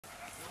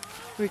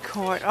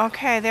record.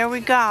 Okay, there we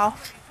go.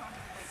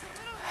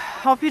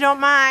 Hope you don't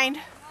mind.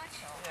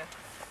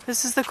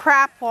 This is the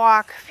crap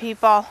walk,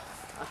 people.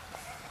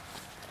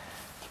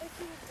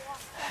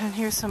 And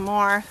here's some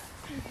more.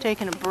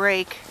 Taking a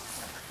break.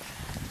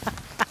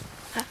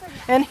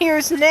 And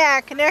here's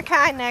Nick. Nick,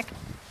 hi, Nick.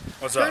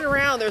 What's up? Turn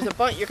around. There's a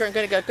bunch. You're going to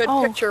get a good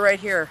picture right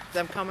here.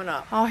 Them coming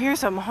up. Oh,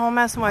 here's a whole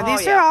mess more. Oh,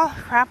 These are all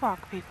crap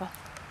walk people.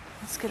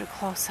 Let's get a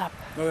close up.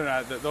 No, they're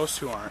not. Those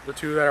two aren't. The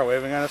two that are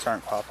waving at us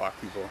aren't crap walk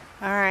people.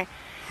 All right.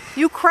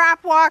 You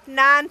crap walk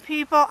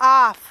non-people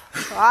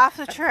off. Off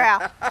the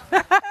trail.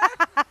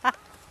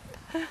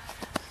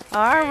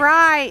 All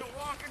right.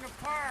 Walk in the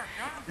park,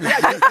 huh?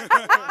 Yeah, just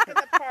walk in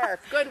the park.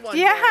 Good one.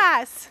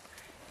 Yes.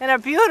 And a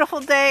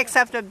beautiful day,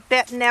 except a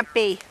bit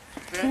nippy.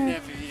 Bit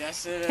nippy,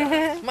 yes it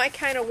is. My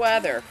kind of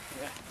weather.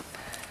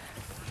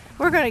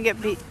 We're going to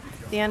get the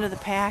end of the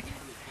pack.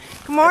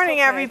 Good morning,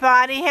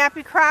 everybody.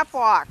 Happy crop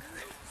walk.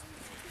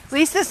 At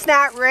least it's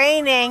not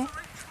raining.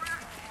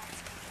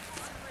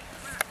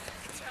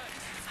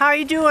 How are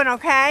you doing,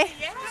 okay?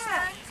 Yeah.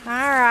 All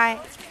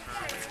right.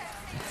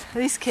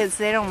 These kids,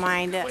 they don't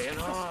mind it.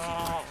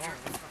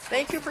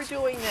 Thank you for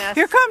doing this.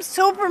 Here comes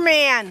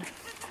Superman.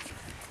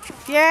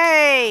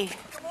 Yay.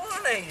 Good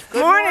morning.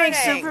 Good morning,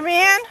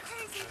 Superman.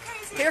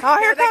 Here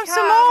comes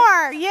some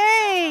more.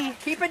 Yay.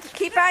 Keep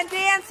on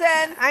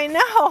dancing. I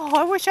know.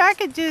 I wish I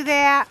could do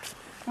that.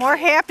 More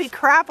happy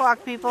crop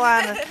walk people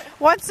on the...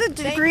 What's the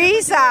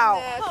degrees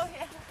out? Oh,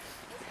 yeah.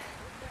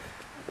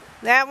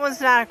 That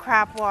one's not a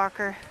crop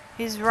walker.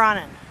 He's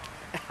running.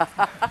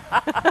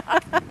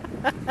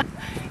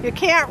 You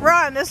can't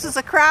run. This is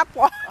a crop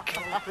walk.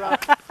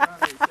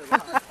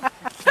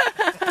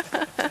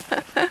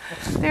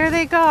 There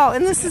they go.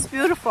 And this is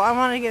beautiful. I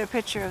want to get a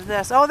picture of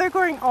this. Oh, they're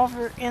going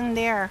over in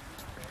there.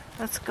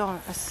 Let's go.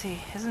 Let's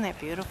see. Isn't that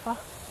beautiful?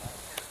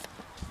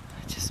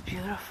 Just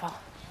beautiful.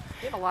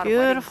 A lot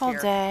Beautiful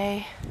of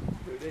day.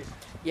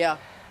 Yeah.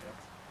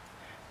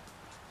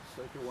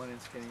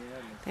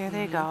 There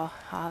they go.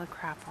 All the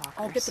crop walkers.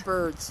 Oh, get the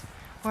birds.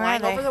 Where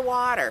Flying are they? over the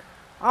water.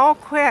 Oh,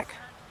 quick.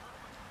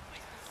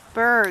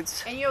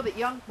 Birds. And you know that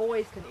young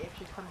boys can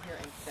actually come here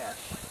and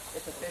fish.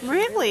 It's a fishing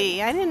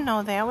Really? I didn't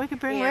know that. We could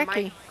bring and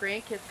Ricky. my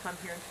grandkids come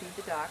here and feed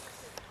the ducks.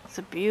 It's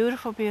a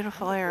beautiful,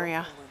 beautiful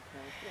area.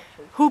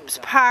 Hoops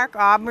Park,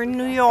 Auburn,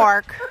 New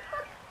York.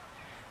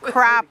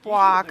 Crop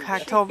walk,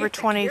 October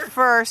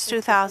 21st,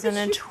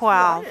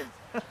 2012.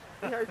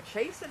 They're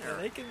chasing her.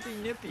 They can be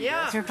nippy.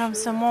 Yeah. Here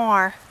comes some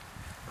more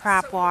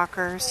crop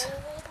walkers.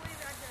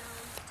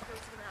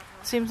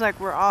 Seems like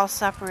we're all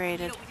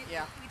separated.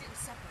 Yeah.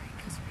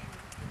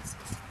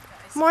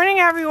 Morning,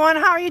 everyone.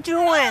 How are you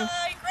doing?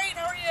 Hi, great.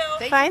 How are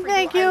you? Fine,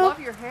 thank you. I love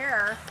your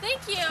hair.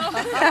 Thank you.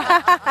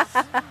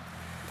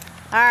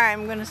 All right,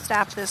 I'm going to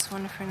stop this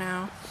one for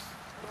now.